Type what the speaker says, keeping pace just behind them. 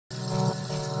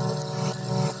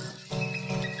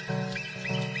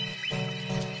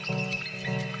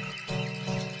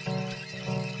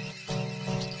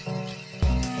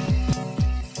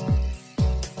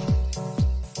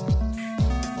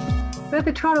at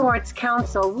the Toronto Arts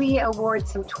Council, we award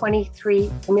some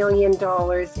 $23 million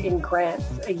in grants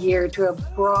a year to a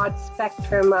broad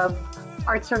spectrum of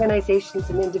arts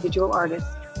organizations and individual artists.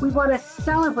 We want to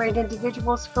celebrate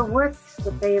individuals for works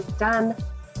that they have done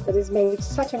that has made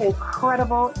such an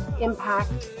incredible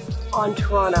impact on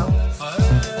Toronto.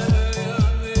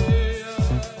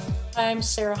 I'm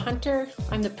Sarah Hunter.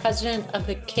 I'm the president of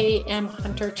the K.M.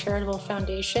 Hunter Charitable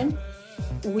Foundation.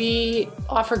 We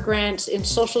offer grants in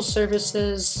social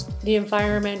services, the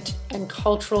environment, and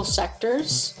cultural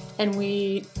sectors, and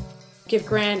we give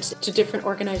grants to different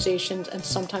organizations and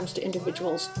sometimes to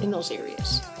individuals in those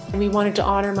areas. And we wanted to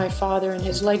honor my father and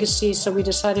his legacy, so we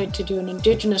decided to do an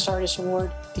Indigenous Artist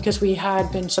Award because we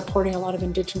had been supporting a lot of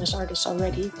Indigenous artists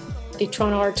already. The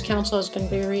Toronto Arts Council has been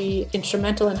very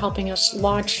instrumental in helping us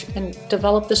launch and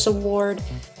develop this award,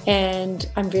 and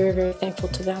I'm very, very thankful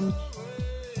to them.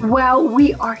 Well,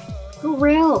 we are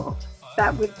thrilled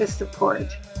that with the support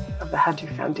of the Hunter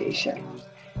Foundation,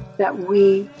 that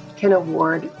we can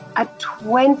award a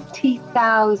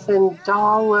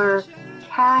 $20,000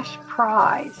 cash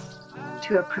prize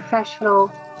to a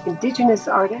professional Indigenous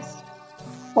artist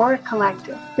or a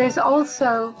collective. There's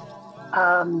also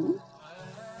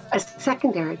a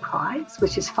secondary prize,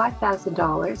 which is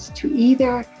 $5,000 to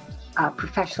either a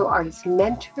professional artist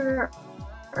mentor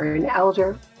or an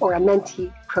elder or a mentee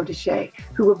protégée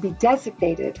who will be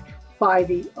designated by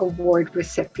the award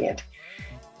recipient.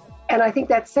 And I think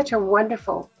that's such a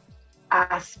wonderful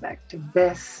aspect of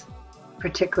this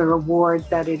particular award,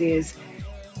 that it is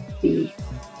the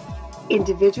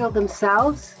individual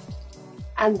themselves,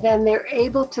 and then they're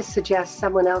able to suggest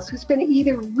someone else who's been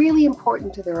either really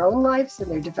important to their own lives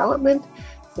and their development,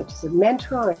 such as a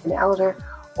mentor or an elder,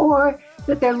 or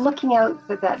that they're looking out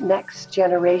for that next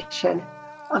generation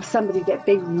of somebody that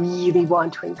they really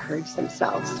want to encourage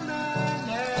themselves.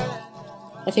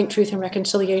 I think Truth and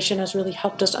Reconciliation has really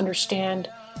helped us understand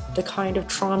the kind of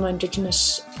trauma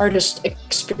Indigenous artists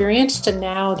experienced, and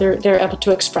now they're able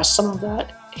to express some of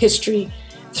that history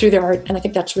through their art, and I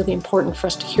think that's really important for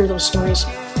us to hear those stories.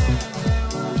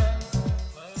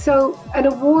 So an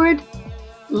award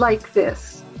like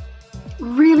this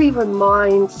really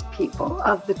reminds people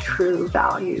of the true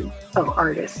value of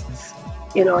artists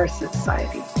in our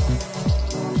society.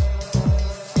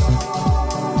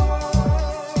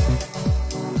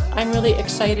 I'm really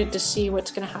excited to see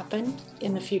what's going to happen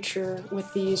in the future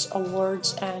with these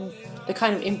awards and the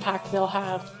kind of impact they'll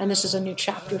have. And this is a new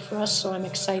chapter for us, so I'm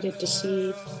excited to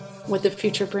see what the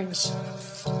future brings.